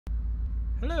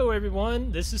Hello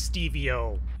everyone, this is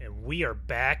Steveo, and we are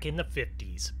back in the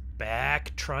 50s,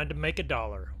 back trying to make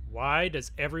 $1. Why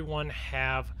does everyone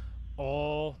have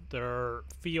all their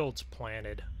fields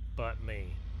planted but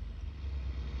me?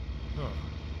 Huh.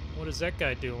 What is that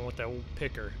guy doing with that old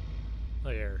picker?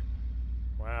 There.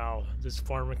 Wow, this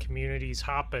farming community's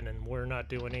hopping and we're not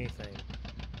doing anything.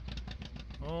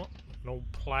 Oh, no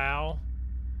plow.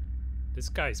 This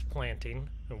guy's planting,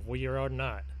 and we are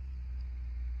not.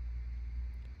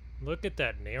 Look at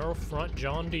that narrow front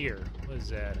John Deere. What is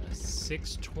that, a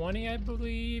 620, I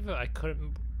believe? I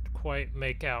couldn't quite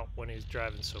make out when he was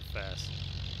driving so fast.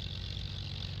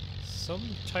 Some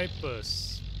type of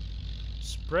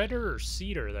spreader or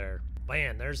seeder there.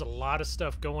 Man, there's a lot of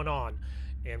stuff going on,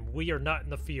 and we are not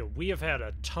in the field. We have had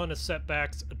a ton of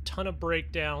setbacks, a ton of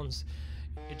breakdowns.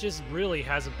 It just really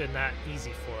hasn't been that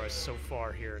easy for us so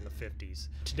far here in the 50s.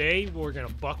 Today, we're going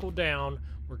to buckle down.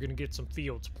 We're going to get some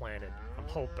fields planted. I'm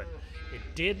hoping. It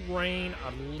did rain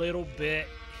a little bit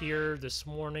here this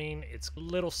morning. It's a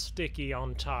little sticky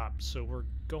on top, so we're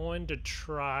going to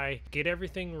try get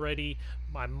everything ready.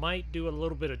 I might do a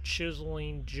little bit of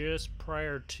chiseling just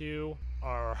prior to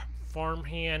our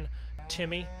farmhand,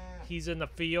 Timmy. He's in the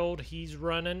field. He's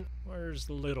running. Where's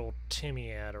little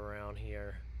Timmy at around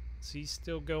here? Is he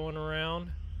still going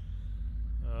around?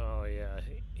 Oh yeah,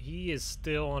 he is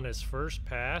still on his first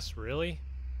pass, really?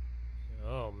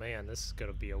 Oh man, this is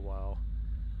gonna be a while.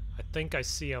 I think I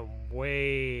see him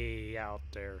way out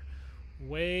there.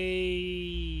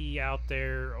 Way out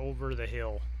there over the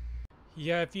hill.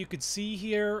 Yeah, if you could see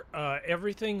here,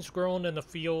 everything's growing in the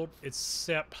field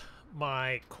except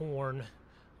my corn.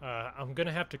 I'm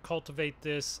gonna have to cultivate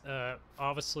this.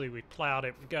 Obviously we plowed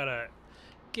it. We gotta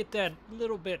get that a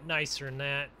little bit nicer than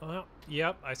that. Well,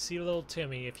 yep, I see little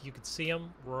Timmy. If you could see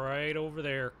him right over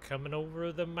there, coming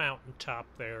over the mountaintop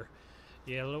there.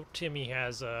 Yeah, little Timmy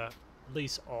has at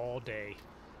least all day.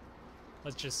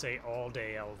 Let's just say all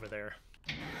day over there.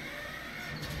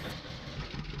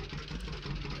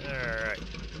 Alright.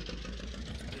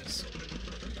 This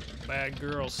bad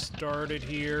girl started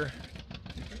here.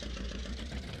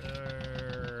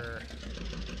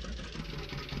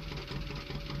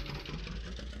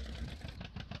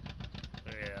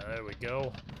 Yeah, there we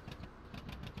go.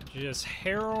 Just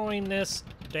harrowing this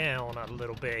down a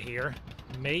little bit here.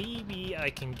 Maybe I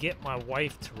can get my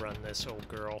wife to run this old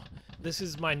girl. This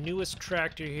is my newest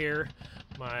tractor here,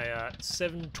 my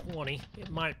 720. It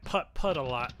might putt-putt a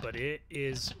lot, but it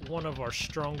is one of our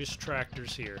strongest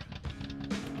tractors here.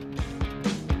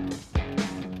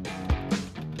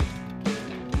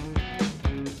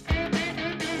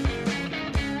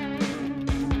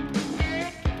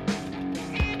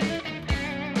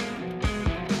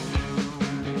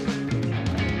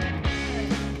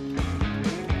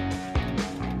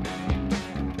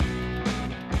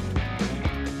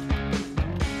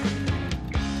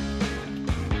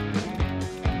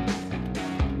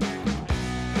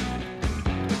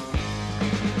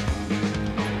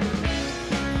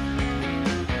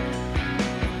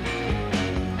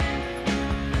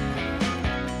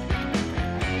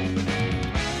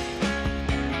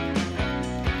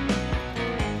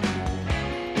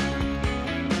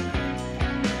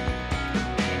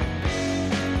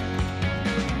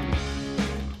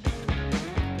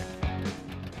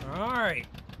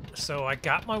 So I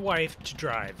got my wife to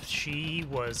drive. She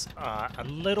was a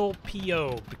little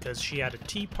PO because she had a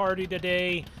tea party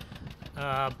today.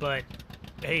 But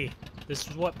hey, this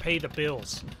is what paid the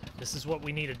bills. This is what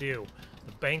we need to do.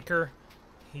 The banker,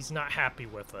 he's not happy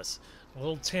with us.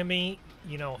 Little Timmy,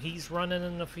 you know, he's running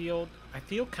in the field. I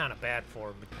feel kind of bad for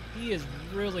him. He is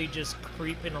really just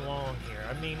creeping along here.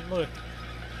 I mean, look,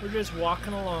 we're just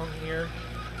walking along here.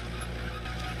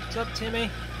 What's up, Timmy?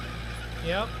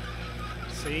 Yep.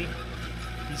 See?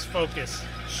 He's focused.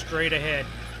 Straight ahead.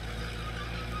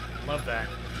 Love that.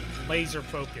 Laser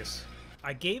focus.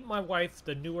 I gave my wife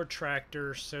the newer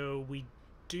tractor, so we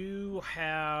do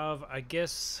have, I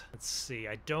guess, let's see.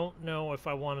 I don't know if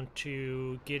I wanted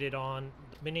to get it on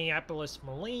the Minneapolis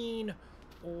Moline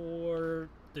or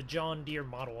the John Deere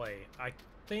Model A. I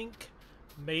think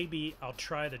maybe I'll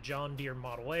try the John Deere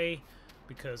Model A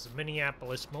because the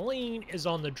Minneapolis Moline is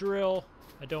on the drill.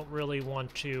 I don't really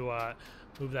want to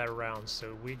move that around,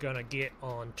 so we're gonna get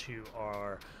onto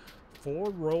our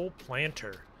 4-roll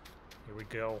planter. Here we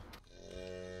go.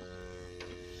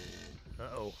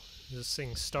 Uh-oh. Does this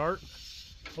thing start?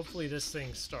 Hopefully this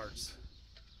thing starts.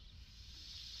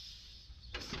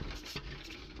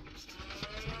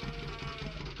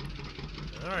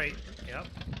 Alright, yep.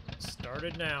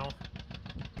 Started now.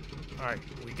 Alright,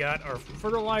 we got our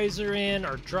fertilizer in,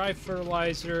 our dry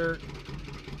fertilizer.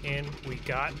 and we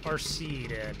got our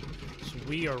seed in. So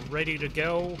we are ready to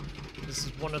go. This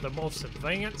is one of the most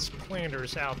advanced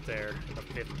planters out there in the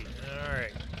 50s.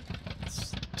 Alright,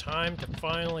 it's time to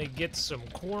finally get some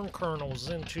corn kernels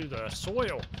into the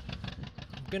soil.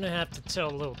 I'm gonna have to tell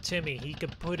little Timmy he can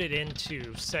put it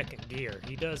into second gear.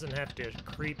 He doesn't have to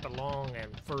creep along in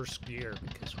first gear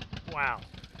because, wow,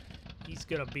 he's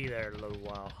gonna be there a little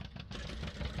while.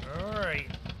 Alright,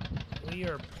 we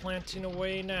are planting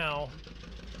away now.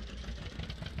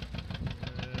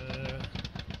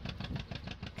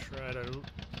 Try to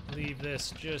leave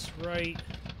this just right.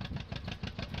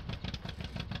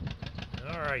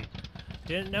 Alright,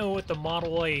 didn't know what the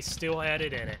Model A still had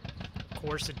it in it. Of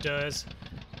course it does,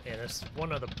 and it's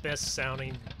one of the best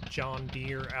sounding John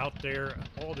Deere out there.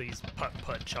 All these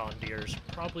putt-putt John Deeres,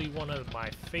 probably one of my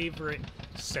favorite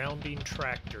sounding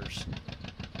tractors.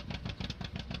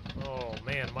 Oh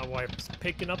man, my wife's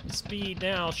picking up the speed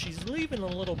now. She's leaving a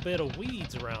little bit of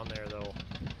weeds around there though.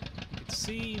 You can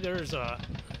see there's a,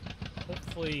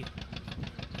 hopefully,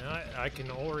 I can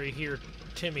already hear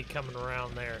Timmy coming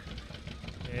around there.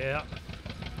 Yep.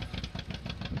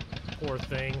 Poor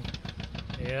thing.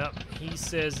 Yep, he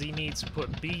says he needs to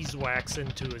put beeswax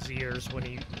into his ears when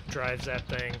he drives that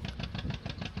thing,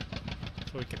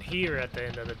 so he can hear at the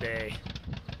end of the day.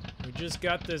 We just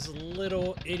got this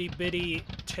little itty-bitty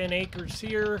 10 acres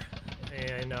here,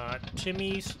 and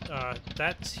Timmy's,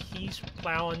 he's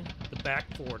plowing the back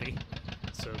 40,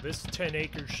 so this 10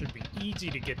 acres should be easy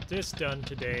to get this done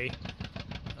today.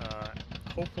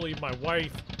 Hopefully my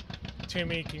wife,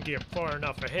 Timmy, can get far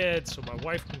enough ahead so my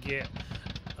wife can get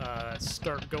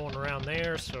start going around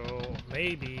there, so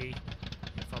maybe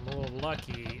if I'm a little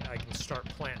lucky I can start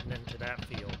planting into that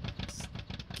field.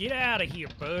 Get out of here,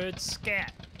 bud.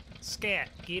 Scat,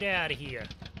 get out of here.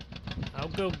 I'll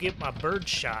go get my bird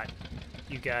shot.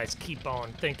 You guys keep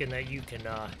on thinking that you can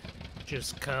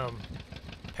just come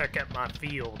peck at my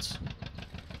fields,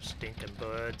 stinking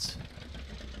buds.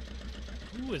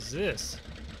 Who is this?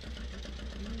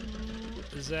 Who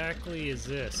exactly is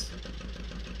this?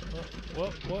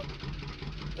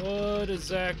 What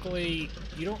exactly?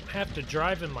 You don't have to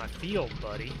drive in my field,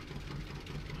 buddy.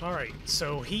 Alright,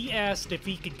 so he asked if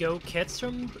he could go catch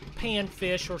some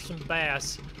panfish or some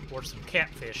bass or some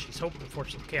catfish. He's hoping for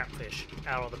some catfish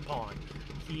out of the pond.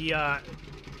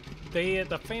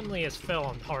 The family has fell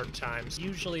on hard times.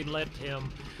 Usually let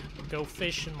him go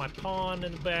fish in my pond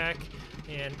in the back,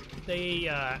 and they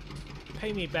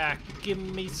pay me back,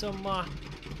 giving me some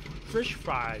fish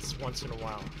fries once in a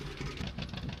while.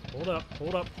 Hold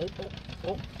up,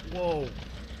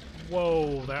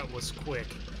 whoa, that was quick.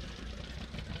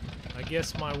 I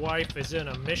guess my wife is in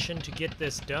a mission to get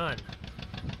this done.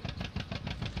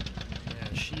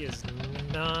 And she is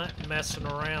not messing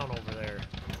around over there.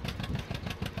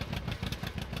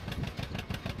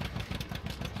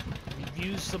 We've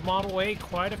used the Model A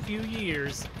quite a few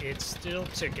years. It's still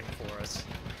ticking for us.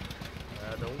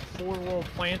 The 4-wheel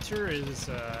planter is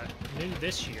new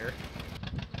this year.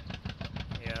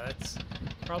 Yeah, that's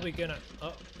probably gonna...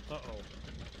 uh-oh.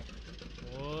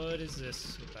 What is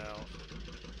this about?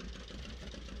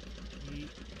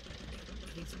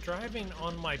 He's driving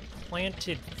on my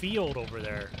planted field over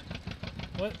there.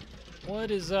 What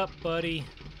is up, buddy?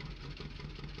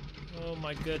 Oh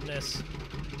my goodness.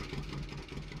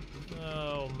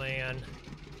 Oh man.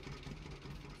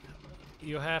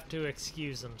 You have to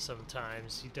excuse him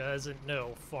sometimes. He doesn't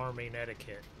know farming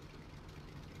etiquette.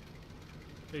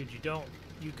 Dude,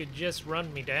 you could just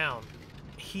run me down.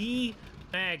 He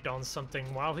snagged on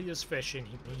something while he was fishing.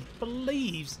 He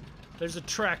believes there's a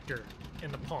tractor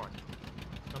in the pond.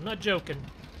 I'm not joking.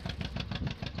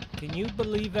 Can you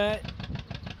believe that?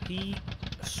 He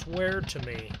swore to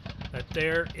me that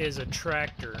there is a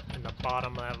tractor in the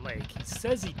bottom of that lake. He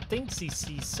says he thinks he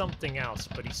sees something else,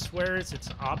 but he swears it's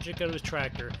an object of the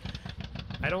tractor.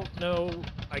 I don't know.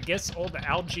 I guess all the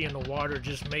algae in the water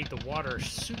just made the water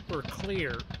super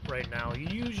clear right now.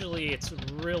 Usually it's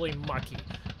really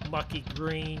mucky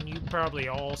green. You've probably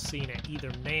all seen it, either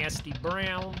nasty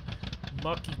brown,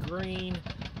 mucky green,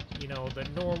 you know, the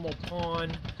normal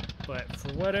pond. But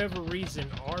for whatever reason,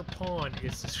 our pond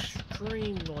is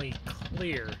extremely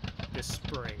clear this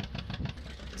spring.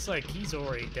 It's like he's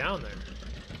already down there.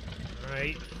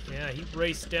 Alright, yeah, he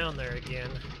raced down there again.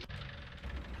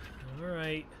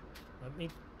 Alright, let me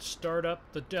start up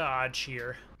the Dodge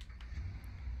here.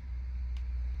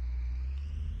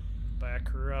 Back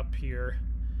her up here.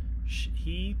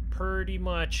 He pretty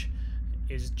much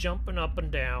is jumping up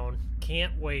and down.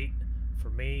 Can't wait for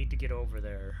me to get over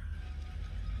there.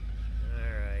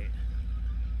 Alright.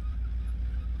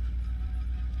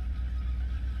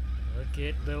 Look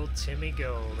at little Timmy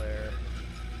go there.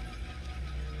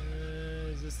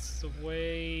 Is this the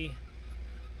way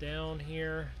down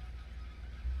here?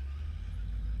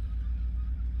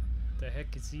 What the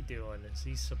heck is he doing? Is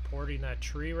he supporting that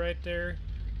tree right there?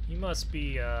 He must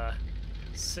be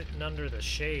sitting under the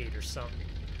shade or something.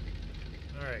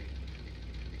 Alright.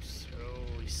 So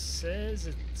he says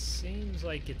it seems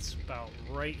like it's about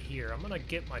right here. I'm gonna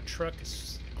get my truck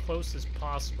as close as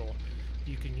possible.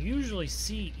 You can usually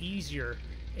see easier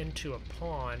into a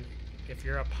pond if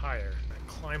you're up higher. I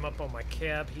climb up on my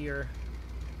cab here.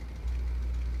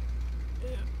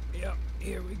 Yeah,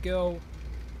 here we go.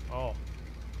 Oh.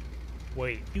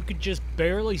 Wait, you could just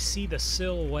barely see the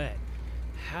silhouette.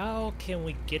 How can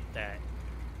we get that?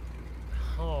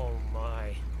 Oh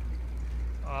my.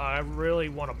 I really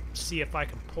want to see if I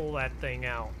can pull that thing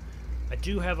out. I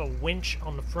do have a winch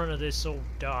on the front of this old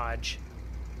Dodge.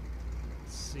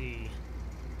 Let's see.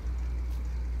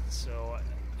 So,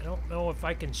 I don't know if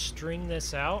I can string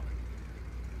this out.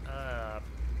 I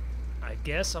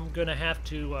guess I'm gonna have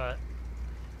to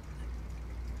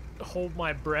hold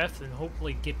my breath and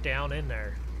hopefully get down in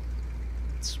there.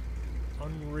 It's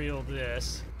unreal,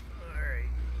 this. Alright,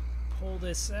 pull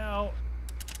this out.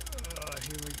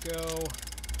 Here we go.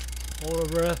 Hold a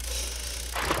breath.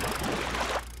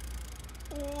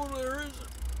 Oh,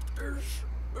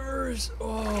 there's,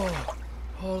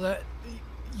 oh, that,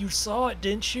 you saw it,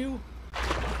 didn't you?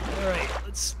 Alright,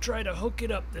 let's try to hook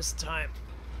it up this time.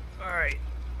 Alright,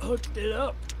 hooked it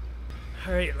up.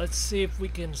 Alright, let's see if we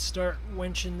can start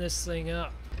winching this thing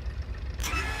up.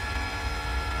 Alright,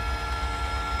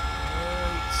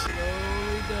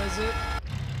 slowly does it.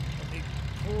 Let me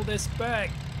pull this back.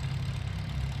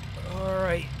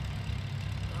 Alright.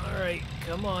 Alright,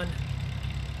 come on.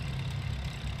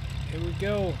 Here we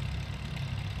go.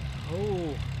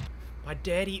 Oh, my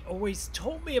daddy always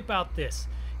told me about this.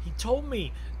 He told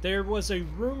me there was a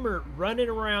rumor running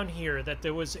around here that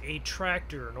there was a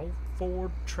tractor, an old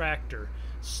Ford tractor,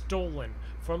 stolen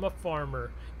from a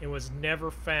farmer and was never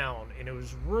found. And it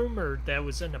was rumored that it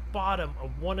was in the bottom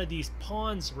of one of these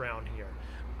ponds around here.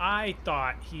 I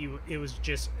thought it was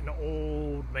just an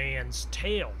old man's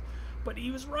tale, but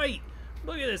he was right.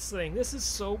 Look at this thing. This is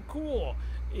so cool.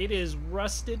 It is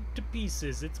rusted to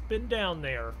pieces. It's been down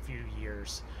there a few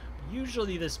years.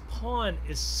 Usually this pond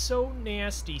is so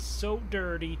nasty, so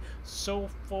dirty, so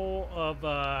full of,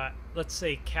 let's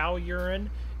say, cow urine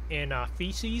and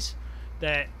feces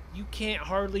that you can't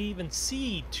hardly even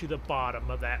see to the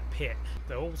bottom of that pit.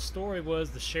 The old story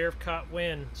was the sheriff caught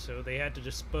wind, so they had to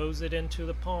dispose it into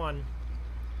the pond.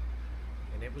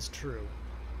 And it was true.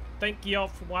 Thank you all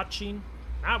for watching.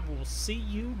 I will see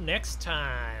you next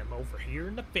time over here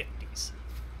in the 50s.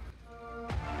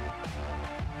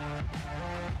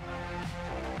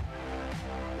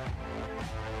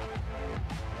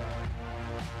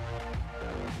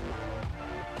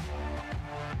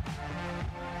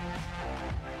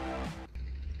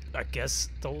 I guess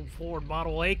the old Ford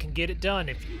Model A can get it done.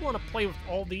 If you want to play with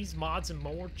all these mods and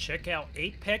more, check out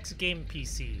Apex Game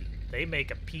PC. They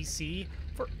make a PC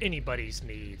for anybody's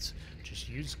needs. Just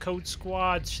use code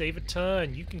SQUAD, save a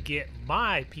ton. You can get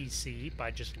my PC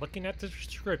by just looking at the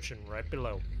description right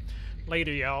below.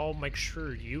 Later, y'all. Make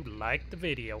sure you like the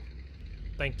video.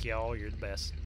 Thank y'all. You're the best.